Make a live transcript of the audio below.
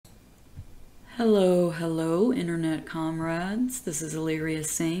Hello, hello, internet comrades. This is Illyria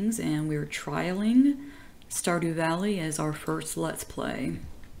Sings, and we're trialing Stardew Valley as our first Let's Play.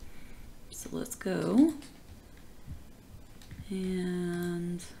 So let's go.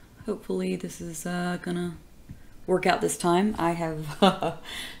 And hopefully this is gonna work out this time. I have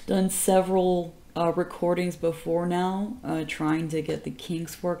done several recordings before now, trying to get the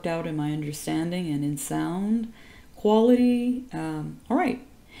kinks worked out in my understanding and in sound quality. Alright.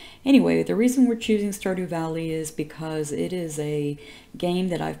 Anyway, the reason we're choosing Stardew Valley is because it is a game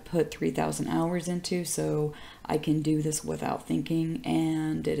that I've put 3,000 hours into, so I can do this without thinking,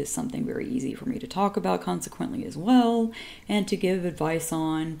 and it is something very easy for me to talk about consequently as well, and to give advice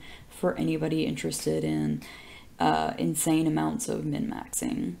on for anybody interested in insane amounts of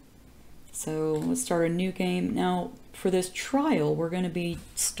min-maxing. So let's start a new game. Now, for this trial, we're going to be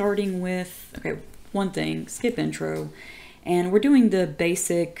starting with, okay, one thing, skip intro. And we're doing the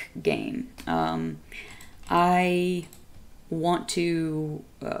basic game. I want to,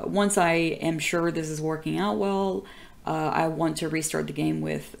 once I am sure this is working out well, I want to restart the game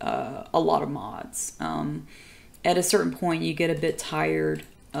with a lot of mods. At a certain point, you get a bit tired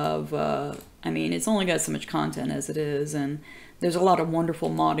of, I mean, it's only got so much content as it is, and there's a lot of wonderful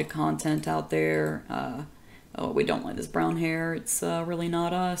modded content out there. Oh, we don't like this brown hair. It's really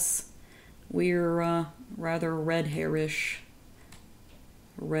not us. We're rather red hairish.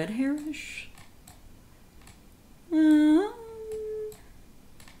 Red hairish? Oh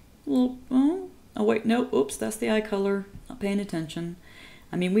wait, no, oops, that's the eye color. Not paying attention.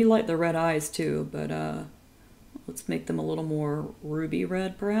 I mean, we like the red eyes too, but let's make them a little more ruby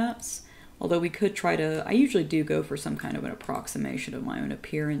red perhaps. Although we could try to, I usually do go for some kind of an approximation of my own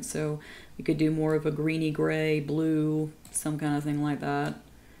appearance, so we could do more of a greeny gray, blue, some kind of thing like that.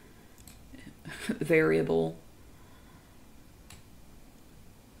 Variable.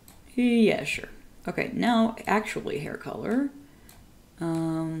 Yeah, sure. Okay, now actually hair color.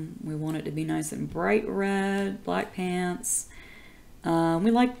 We want it to be nice and bright red, black pants.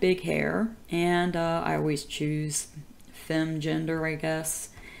 We like big hair, and I always choose femme gender, I guess.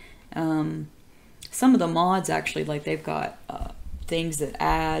 Some of the mods actually, like they've got things that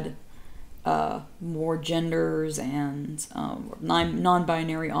add more genders and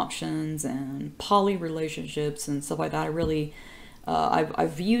non-binary options and poly relationships and stuff like that. I really,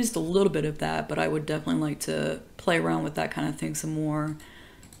 I've used a little bit of that, but I would definitely like to play around with that kind of thing some more.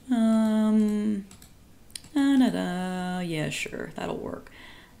 Yeah, sure, that'll work.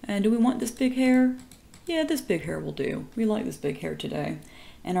 And do we want this big hair? Yeah, this big hair will do. We like this big hair today.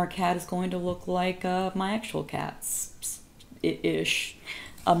 And our cat is going to look like my actual cat's ish.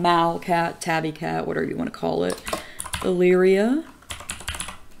 A mal cat, tabby cat, whatever you want to call it. Illyria.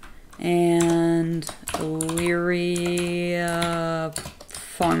 And Illyria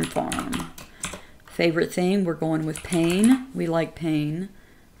Farm. Favorite thing, we're going with Pain. We like Pain.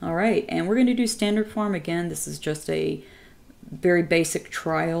 Alright, and we're going to do Standard Farm again. This is just a very basic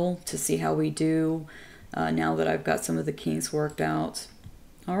trial to see how we do now that I've got some of the kinks worked out.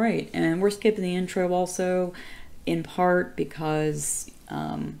 Alright, and we're skipping the intro also, in part because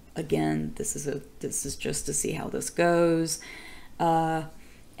again, this is just to see how this goes,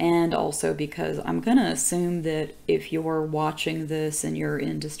 and also because I'm gonna assume that if you're watching this and you're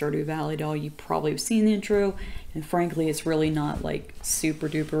into Stardew Valley at all, you probably have seen the intro, and frankly, it's really not like super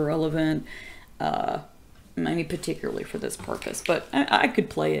duper relevant. I mean, particularly for this purpose, but I could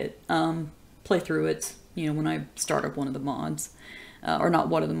play it, play through it, you know, when I start up one of the mods, or not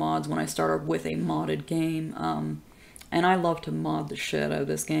one of the mods, when I start up with a modded game. And I love to mod the shit out of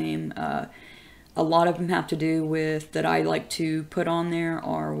this game. A lot of them have to do with, that I like to put on there,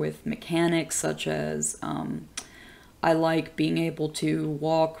 are with mechanics such as, I like being able to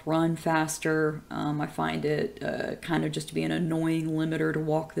walk, run faster. I find it kind of just to be an annoying limiter to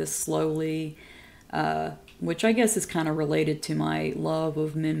walk this slowly, which I guess is kind of related to my love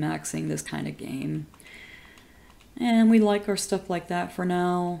of min-maxing this kind of game. And we like our stuff like that for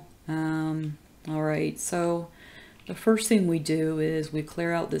now. Alright, so the first thing we do is we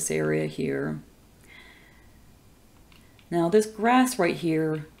clear out this area here. Now this grass right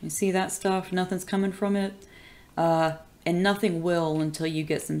here, you see that stuff? Nothing's coming from it. And nothing will until you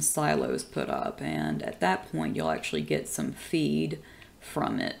get some silos put up. And at that point you'll actually get some feed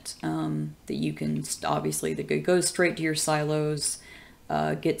from it. That you can, obviously, that goes straight to your silos,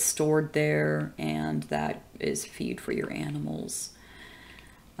 gets stored there, and that is feed for your animals.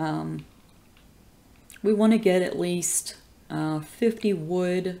 We want to get at least 50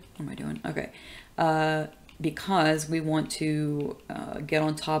 wood. What am I doing? Okay. Because we want to get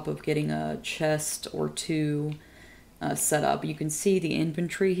on top of getting a chest or two set up. You can see the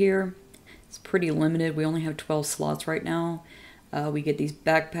inventory here. It's pretty limited. We only have 12 slots right now. We get these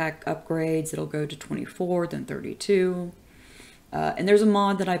backpack upgrades. It'll go to 24, then 32. And there's a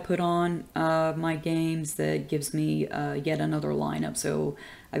mod that I put on my games that gives me yet another lineup. So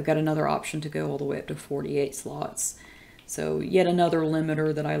I've got another option to go all the way up to 48 slots. So yet another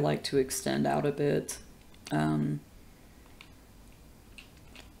limiter that I like to extend out a bit. You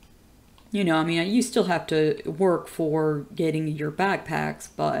know, I mean, you still have to work for getting your backpacks,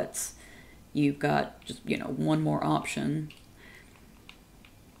 but you've got just, you know, one more option.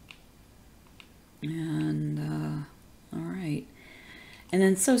 And, all right. And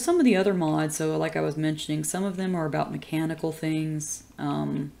then, so some of the other mods, so like I was mentioning, some of them are about mechanical things,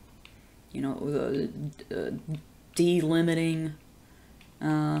 you know, delimiting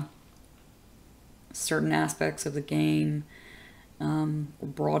certain aspects of the game,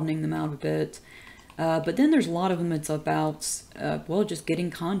 broadening them out a bit. But then there's a lot of them, it's about, well, just getting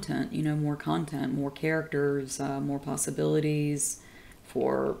content, you know, more content, more characters, more possibilities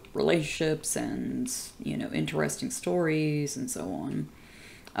for relationships and, you know, interesting stories and so on.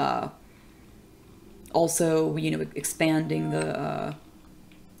 Also, you know, expanding the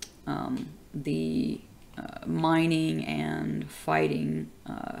mining and fighting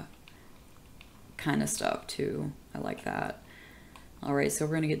kind of stuff too. I like that. All right, so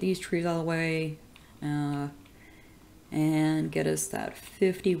we're gonna get these trees out of the way and get us that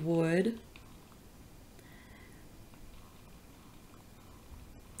 50 wood.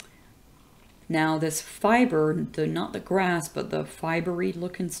 Now this fiber, not the grass, but the fibery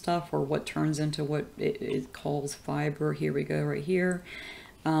looking stuff, or what turns into what it calls fiber. Here we go, right here.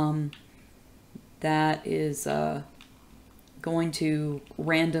 That is going to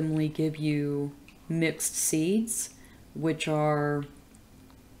randomly give you mixed seeds, which are,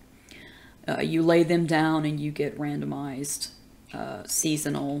 you lay them down and you get randomized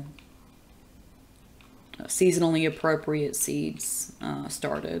seasonally appropriate seeds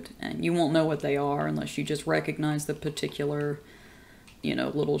started, and you won't know what they are unless you just recognize the particular, you know,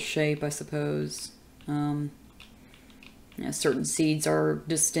 little shape, I suppose. Yeah, certain seeds are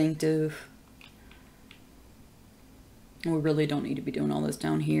distinctive. We really don't need to be doing all this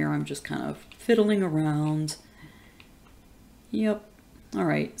down here. I'm just kind of fiddling around. Yep. All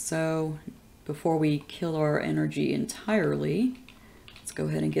right, so before we kill our energy entirely, let's go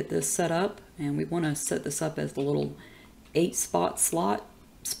ahead and get this set up. And we want to set this up as the little 8-spot spot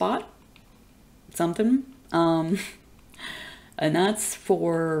something. And that's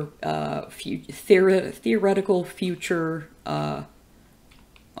for theoretical future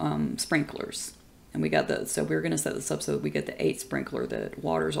sprinklers. And we got the, so we're going to set this up so that we get the 8 sprinkler that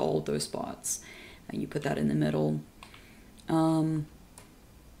waters all of those spots. And you put that in the middle. And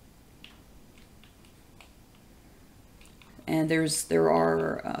there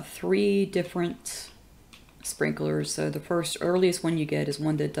are 3 different sprinklers. So the earliest one you get is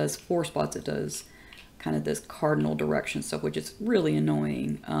one that does 4 spots. It does kind of this cardinal direction stuff, which is really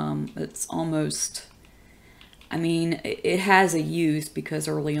annoying. It's almost, I mean, it has a use because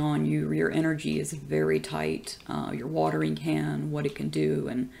early on your energy is very tight. Your watering can, what it can do,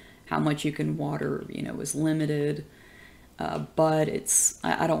 and how much you can water, you know, is limited. But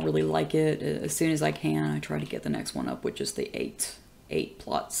I don't really like it. As soon as I can, I try to get the next one up, which is the 8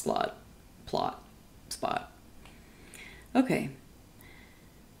 plot spot. Okay.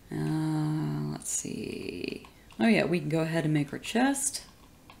 Let's see. Oh yeah, we can go ahead and make our chest.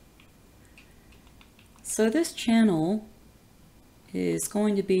 So this channel is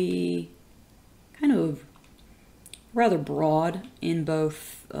going to be kind of rather broad in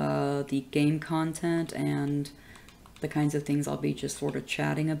both the game content and the kinds of things I'll be just sort of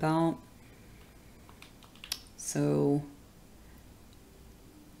chatting about. So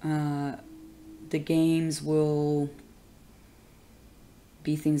the games will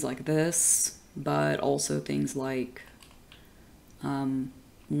be things like this, but also things like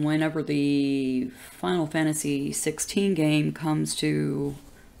whenever the Final Fantasy 16 game comes to,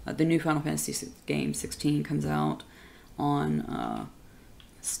 the new Final Fantasy game 16 comes out on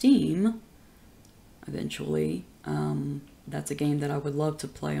Steam eventually. That's a game that I would love to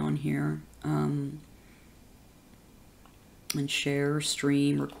play on here, and share,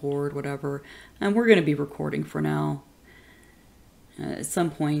 stream, record, whatever. And we're going to be recording for now. At some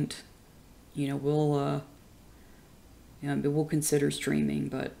point, you know, we'll consider streaming,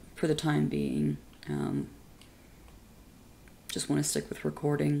 but for the time being, just want to stick with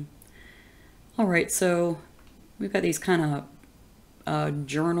recording. All right, so we've got these kind of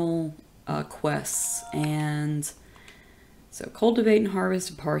journal quests, and so cultivate and harvest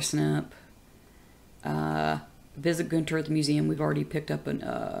a parsnip, visit Gunter at the museum. We've already picked up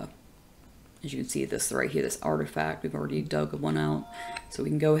as you can see, this right here, this artifact, we've already dug one out. So we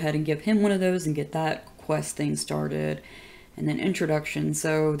can go ahead and give him one of those and get that quest thing started. And then introduction.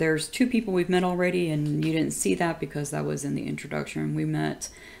 So there's 2 people we've met already, and you didn't see that because that was in the introduction. We met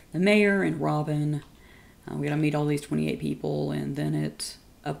the mayor and Robin. We gotta meet all these 28 people, and then it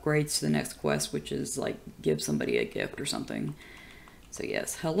upgrades to the next quest, which is like give somebody a gift or something. So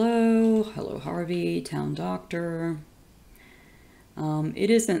yes, hello Harvey, town doctor. It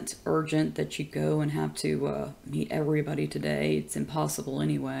isn't urgent that you go and have to meet everybody today. It's impossible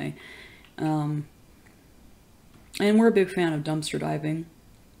anyway. And we're a big fan of dumpster diving.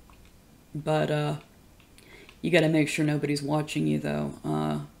 But you gotta make sure nobody's watching you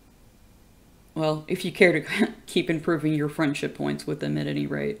though. Well, if you care to keep improving your friendship points with them at any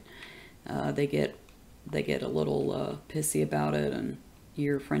rate, they get a little pissy about it, and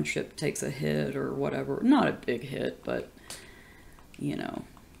your friendship takes a hit or whatever. Not a big hit, but you know.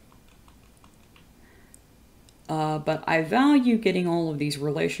 But I value getting all of these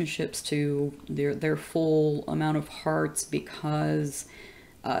relationships to their full amount of hearts, because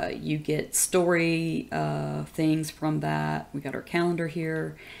you get story things from that. We got our calendar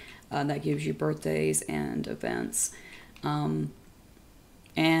here. That gives you birthdays and events. And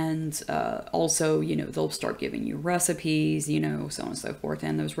also, you know, they'll start giving you recipes, you know, so on and so forth.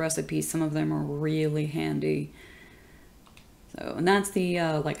 And those recipes, some of them are really handy. So, and that's the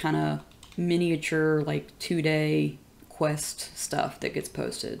like kind of miniature, like 2-day quest stuff that gets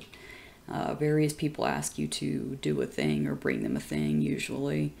posted. Various people ask you to do a thing or bring them a thing,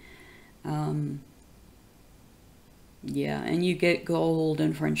 usually. Yeah, and you get gold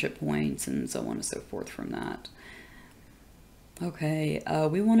and friendship points and so on and so forth from that. Okay,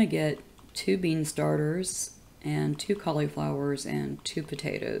 we want to get 2 bean starters and 2 cauliflowers and 2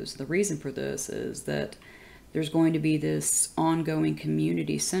 potatoes. The reason for this is that there's going to be this ongoing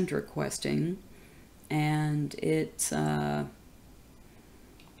community center questing, and it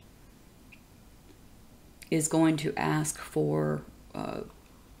is going to ask for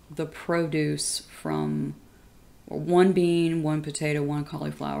the produce from 1 bean, 1 potato, 1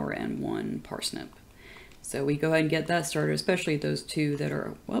 cauliflower, and 1 parsnip. So we go ahead and get that started, especially those 2 that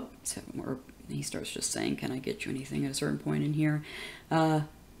are, whoops, or he starts just saying, can I get you anything at a certain point in here?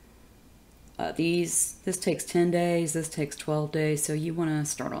 This takes 10 days, this takes 12 days, so you want to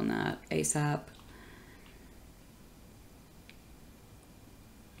start on that ASAP.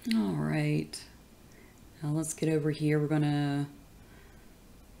 All right, now let's get over here. We're going to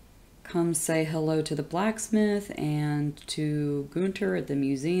come say hello to the blacksmith and to Gunter at the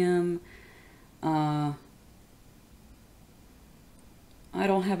museum. I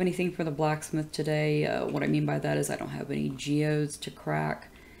don't have anything for the blacksmith today. What I mean by that is I don't have any geodes to crack.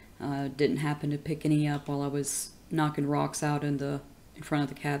 Didn't happen to pick any up while I was knocking rocks out in front of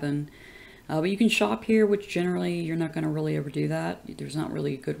the cabin. But you can shop here, which generally you're not going to really ever do that. There's not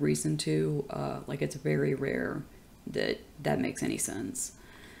really a good reason to. Like, it's very rare that makes any sense.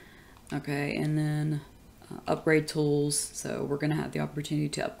 Okay, and then upgrade tools. So we're going to have the opportunity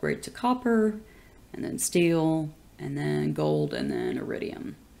to upgrade to copper, and then steel, and then gold, and then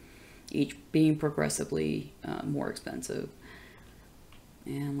iridium. Each being progressively more expensive.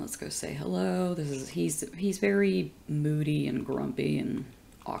 And let's go say hello. He's very moody and grumpy and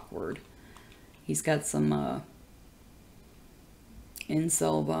awkward. He's got some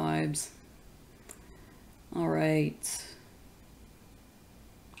incel vibes. All right.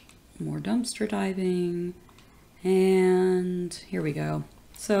 More dumpster diving. And here we go.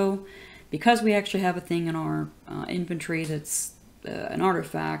 So because we actually have a thing in our inventory that's an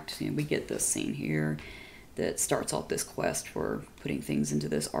artifact, you know, we get this scene here that starts off this quest for putting things into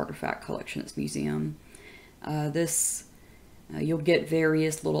this artifact collection at this museum. You'll get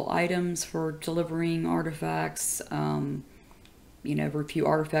various little items for delivering artifacts. You know, every few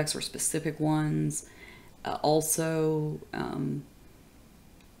artifacts are specific ones. Also,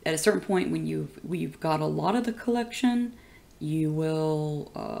 at a certain point when you've got a lot of the collection, you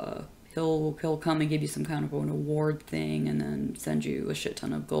will he'll come and give you some kind of an award thing, and then send you a shit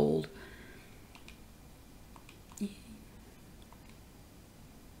ton of gold.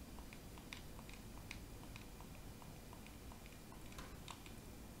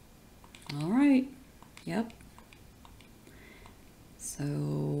 All right. Yep.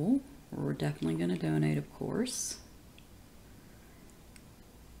 So we're definitely going to donate, of course.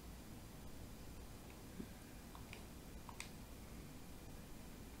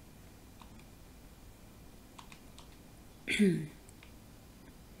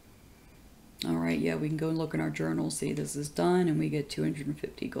 All right, yeah, we can go and look in our journal, see this is done, and we get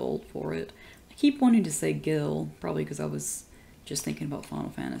 250 gold for it. I keep wanting to say Gil, probably because I was just thinking about Final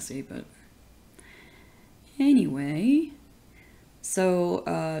Fantasy, but Anyway,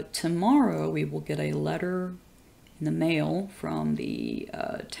 so tomorrow we will get a letter in the mail from the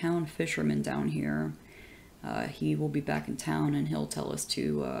town fisherman down here. He will be back in town and he'll tell us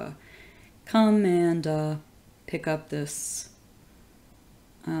to come and pick up this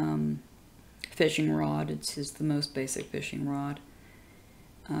fishing rod. It's the most basic fishing rod.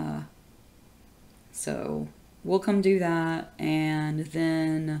 So we'll come do that, and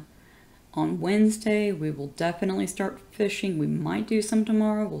then on Wednesday we will definitely start fishing. We might do some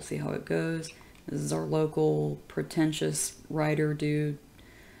tomorrow. We'll see how it goes. This is our local pretentious writer dude.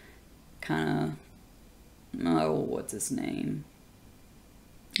 Kind of, oh, what's his name?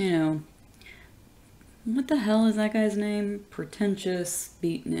 You know, what the hell is that guy's name? Pretentious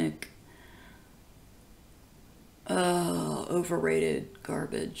beatnik. Overrated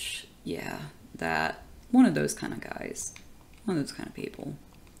garbage. Yeah, that. One of those kind of guys. One of those kind of people.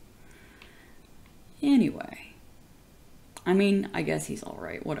 Anyway. I mean, I guess he's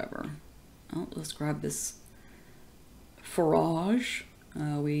alright. Whatever. Oh, let's grab this forage.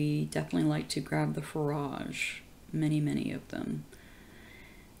 We definitely like to grab the forage. Many of them.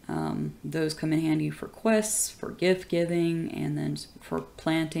 Those come in handy for quests, for gift giving, and then for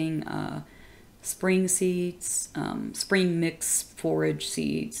planting spring seeds, spring mix forage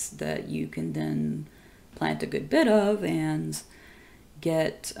seeds that you can then plant a good bit of and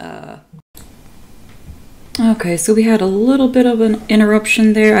get... Okay, so we had a little bit of an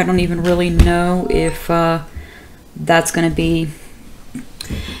interruption there. I don't even really know if that's going to be...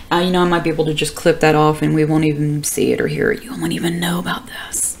 you know, I might be able to just clip that off and we won't even see it or hear it. You won't even know about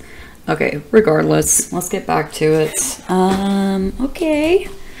this. Okay, regardless, let's get back to it. Okay.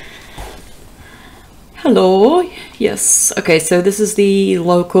 Hello. Yes. Okay, so this is the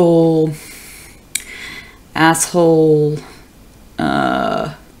local asshole,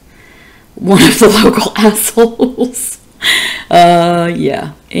 one of the local assholes.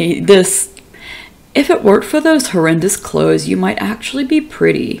 Yeah. This, if it weren't for those horrendous clothes, you might actually be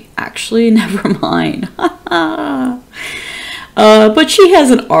pretty. Actually, never mind. But she has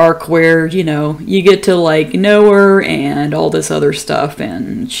an arc where, you know, you get to, like, know her and all this other stuff,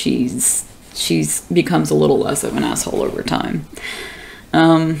 and she's becomes a little less of an asshole over time.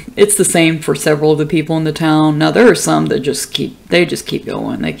 It's the same for several of the people in the town. Now, there are some that just keep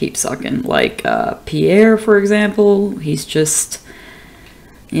going. They keep sucking. Like, Pierre, for example, he's just,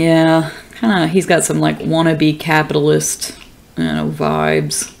 yeah, kind of, he's got some, like, wannabe capitalist, you know,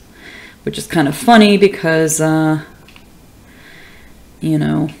 vibes, which is kind of funny because, you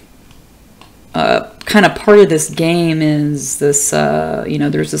know, kind of part of this game is this, you know,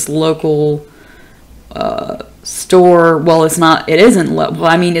 there's this local store. Well, it isn't, well,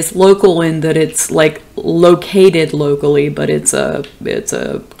 I mean, it's local in that it's, like, located locally, but it's a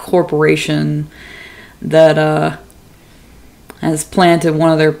corporation that has planted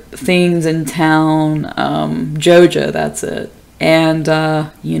one of their things in town, Joja, that's it. And,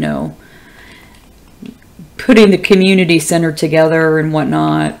 you know, putting the community center together and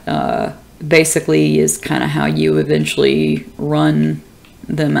whatnot, basically is kind of how you eventually run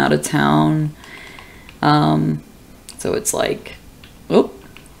them out of town. So it's like, oh,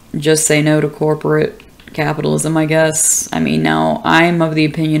 just say no to corporate capitalism, I guess. I mean, now I'm of the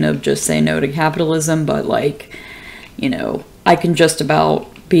opinion of just say no to capitalism, but, like, you know, I can just about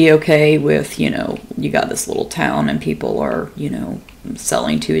be okay with, you know, you got this little town and people are, you know,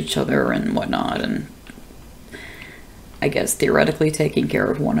 selling to each other and whatnot, and I guess theoretically taking care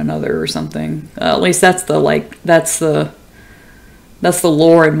of one another or something. At least that's the, like, that's the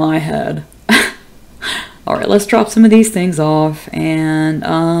lore in my head. Alright, let's drop some of these things off, and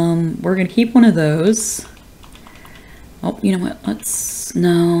we're gonna keep one of those. Oh, you know what, let's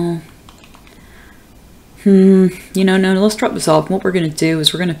drop this off. What we're gonna do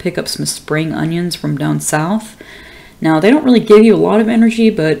is we're gonna pick up some spring onions from down south. Now, they don't really give you a lot of energy,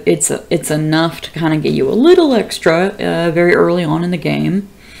 but it's enough to kind of get you a little extra very early on in the game.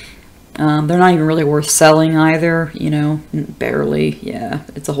 They're not even really worth selling either, you know, barely. Yeah,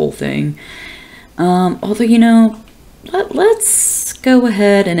 it's a whole thing. Although, you know, let's go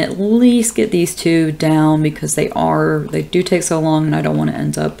ahead and at least get these two down because they do take so long, and I don't want to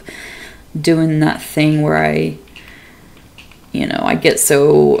end up doing that thing where I get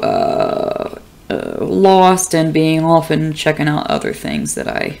so lost and being off and checking out other things that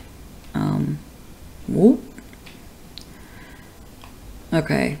I whoop.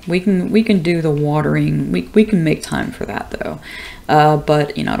 Okay, we can do the watering. We can make time for that though.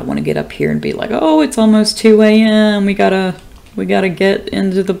 But you know, I don't want to get up here and be like, oh, it's almost 2 a.m. We gotta get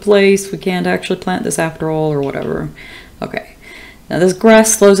into the place. We can't actually plant this after all, or whatever. Okay, now this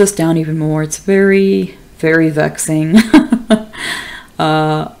grass slows us down even more. It's very, very vexing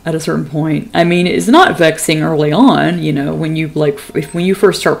at a certain point. I mean, it's not vexing early on, you know, when you when you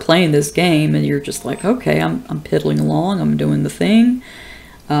first start playing this game and you're just like, okay, I'm piddling along, I'm doing the thing.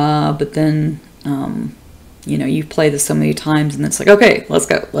 But then, you know, you play this so many times and it's like, okay, let's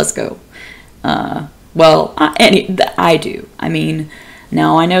go. Well, I do. I mean,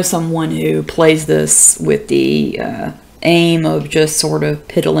 now I know someone who plays this with the aim of just sort of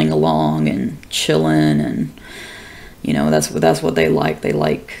piddling along and chilling, and you know, that's what they like. They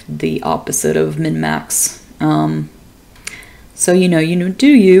like the opposite of min-max. So you know, do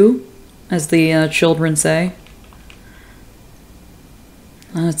you, as the children say.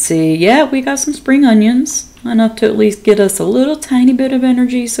 Let's see. Yeah, we got some spring onions, enough to at least get us a little tiny bit of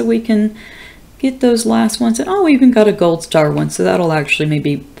energy so we can get those last ones. And oh, we even got a gold star one, so that'll actually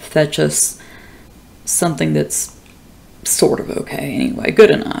maybe fetch us something that's sort of okay anyway.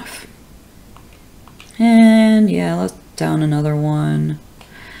 Good enough. And yeah, let's down another one.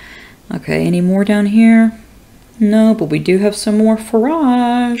 Okay, any more down here? No, but we do have some more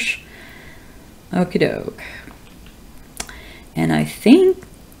forage. Okie doke. And I think,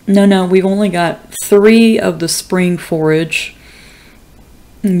 no, we've only got 3 of the spring forage.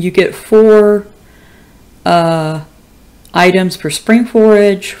 You get 4 items per spring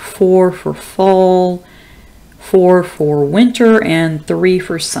forage, 4 for fall, 4 for winter, and 3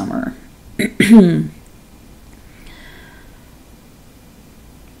 for summer.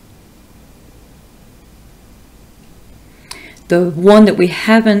 The one that we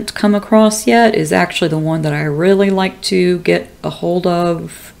haven't come across yet is actually the one that I really like to get a hold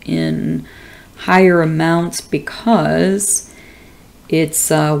of in higher amounts, because it's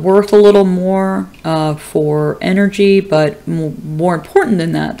worth a little more for energy, but more important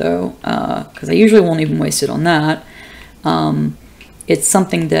than that though, because I usually won't even waste it on that, it's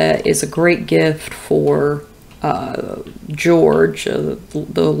something that is a great gift for George,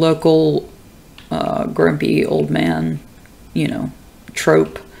 the local grumpy old man, you know,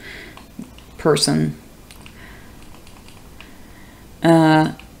 trope person.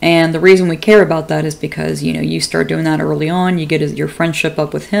 And the reason we care about that is because, you know, you start doing that early on, you get your friendship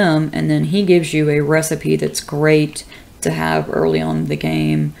up with him, and then he gives you a recipe that's great to have early on in the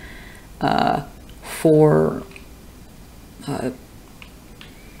game for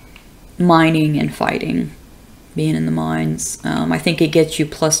mining and fighting, being in the mines. I think it gets you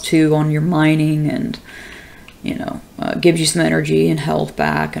 +2 on your mining, and you know, gives you some energy and health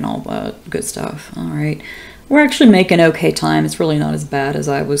back and all that good stuff. All right. We're actually making okay time. It's really not as bad as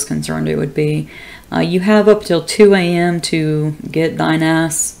I was concerned it would be. You have up till 2 a.m. to get thine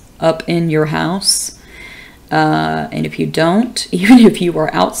ass up in your house. And if you don't, even if you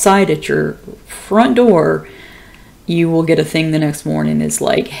are outside at your front door, you will get a thing the next morning. It's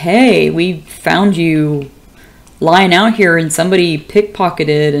like, hey, we found you lying out here and somebody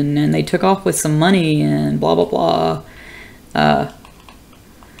pickpocketed and they took off with some money and blah blah blah.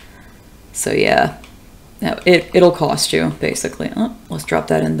 So yeah, it'll cost you basically. Oh, let's drop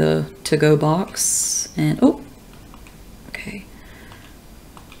that in the to-go box, and oh, okay,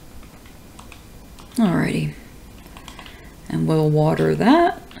 alrighty, and we'll water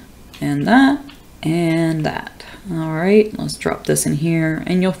that and that and that. All right, let's drop this in here,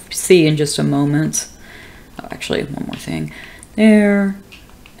 and you'll see in just a moment. Oh, actually, one more thing. There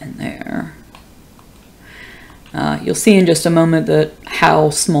and there. You'll see in just a moment that how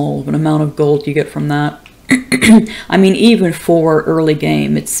small of an amount of gold you get from that. I mean, even for early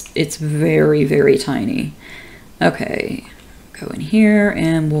game, it's very, very tiny. Okay, go in here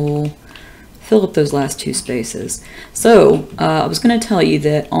and we'll fill up those last 2 spaces. So, I was going to tell you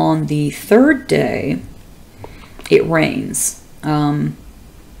that on the 3rd day, it rains.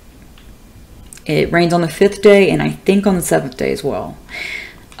 It rains on the 5th day, and I think on the 7th day as well.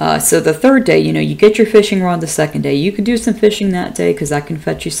 So the 3rd day, you know, you get your fishing rod the 2nd day. You can do some fishing that day because that can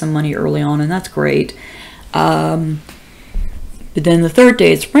fetch you some money early on, and that's great. But then the 3rd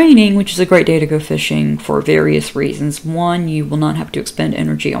day it's raining, which is a great day to go fishing for various reasons. 1, you will not have to expend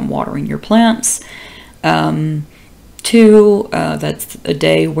energy on watering your plants. 2, that's a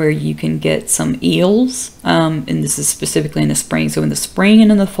day where you can get some eels, and this is specifically in the spring. So in the spring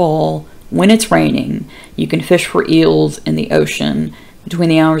and in the fall, when it's raining, you can fish for eels in the ocean between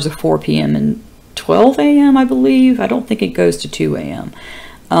the hours of 4 p.m. and 12 a.m., I believe. I don't think it goes to 2 a.m.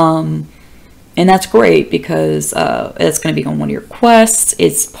 And that's great because it's going to be on one of your quests.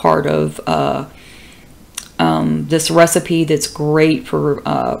 It's part of this recipe that's great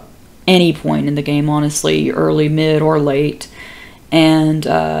for any point in the game, honestly, early, mid, or late. And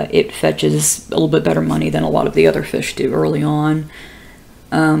it fetches a little bit better money than a lot of the other fish do early on.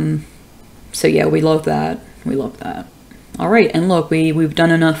 So yeah, we love that. We love that. All right, and look, we've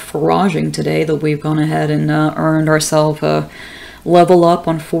done enough foraging today that we've gone ahead and earned ourselves a level up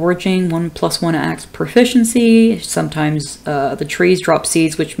on foraging, 1+1 axe proficiency. Sometimes the trees drop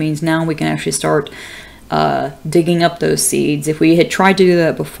seeds, which means now we can actually start digging up those seeds. If we had tried to do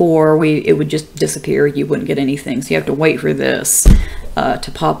that before, it would just disappear. You wouldn't get anything. So you have to wait for this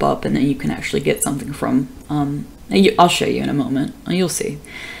to pop up, and then you can actually get something from. I'll show you in a moment. You'll see.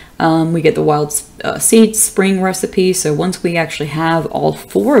 We get the wild seed spring recipe. So once we actually have all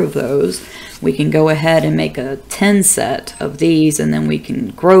 4 of those, we can go ahead and make a 10 set of these, and then we can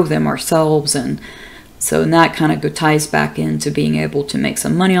grow them ourselves. And so that kind of ties back into being able to make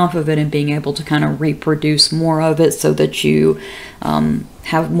some money off of it and being able to kind of reproduce more of it so that you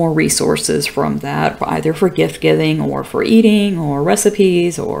have more resources from that, either for gift giving or for eating or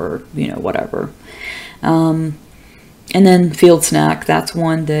recipes or, you know, whatever. And then field snack, that's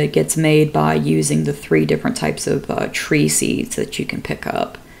one that gets made by using the 3 different types of tree seeds that you can pick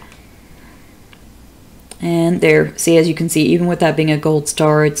up. And there, see, as you can see, even with that being a gold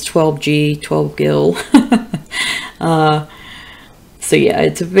star, it's 12G, 12 gil. So yeah,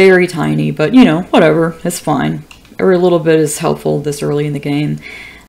 it's very tiny, but you know, whatever, it's fine. Every little bit is helpful this early in the game.